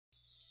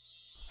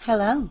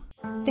Hello.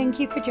 Thank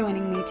you for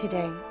joining me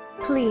today.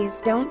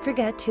 Please don't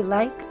forget to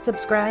like,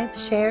 subscribe,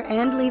 share,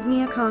 and leave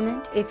me a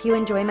comment if you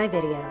enjoy my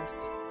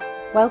videos.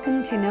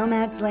 Welcome to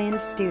Nomad's Land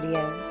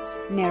Studios.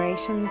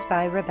 Narrations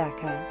by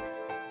Rebecca.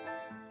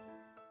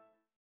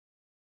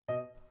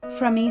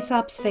 From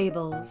Aesop's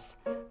Fables,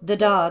 The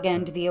Dog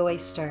and the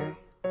Oyster.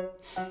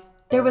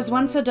 There was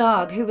once a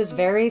dog who was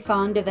very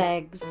fond of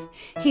eggs.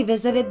 He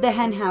visited the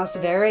henhouse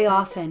very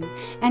often,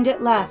 and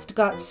at last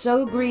got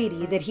so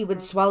greedy that he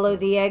would swallow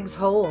the eggs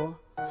whole.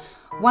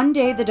 One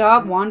day the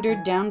dog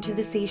wandered down to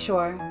the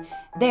seashore.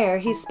 There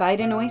he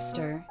spied an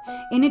oyster.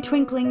 In a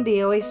twinkling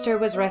the oyster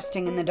was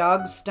resting in the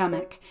dog's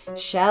stomach,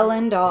 shell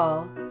and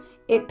all.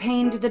 It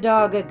pained the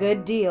dog a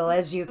good deal,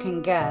 as you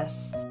can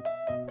guess.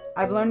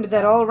 "I've learned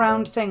that all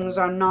round things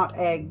are not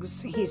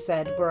eggs," he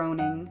said,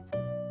 groaning.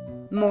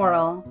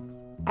 Moral: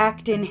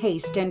 act in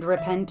haste and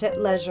repent at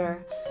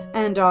leisure,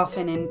 and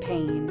often in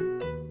pain.